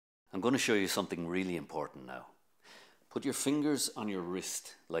I'm going to show you something really important now. Put your fingers on your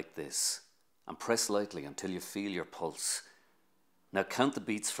wrist like this and press lightly until you feel your pulse. Now count the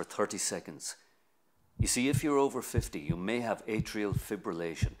beats for 30 seconds. You see, if you're over 50, you may have atrial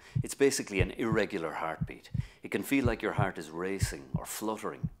fibrillation. It's basically an irregular heartbeat. It can feel like your heart is racing or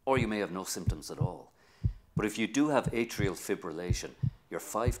fluttering, or you may have no symptoms at all. But if you do have atrial fibrillation, you're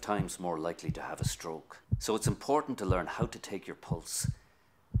 5 times more likely to have a stroke. So it's important to learn how to take your pulse.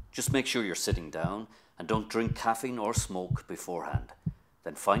 Just make sure you're sitting down and don't drink caffeine or smoke beforehand.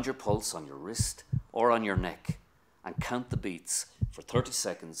 Then find your pulse on your wrist or on your neck and count the beats for 30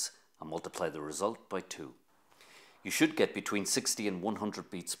 seconds and multiply the result by 2. You should get between 60 and 100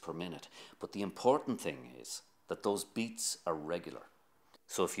 beats per minute, but the important thing is that those beats are regular.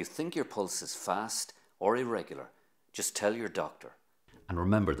 So if you think your pulse is fast or irregular, just tell your doctor. And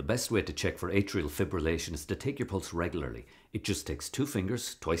remember, the best way to check for atrial fibrillation is to take your pulse regularly. It just takes 2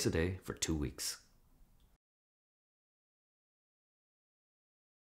 fingers twice a day for 2 weeks.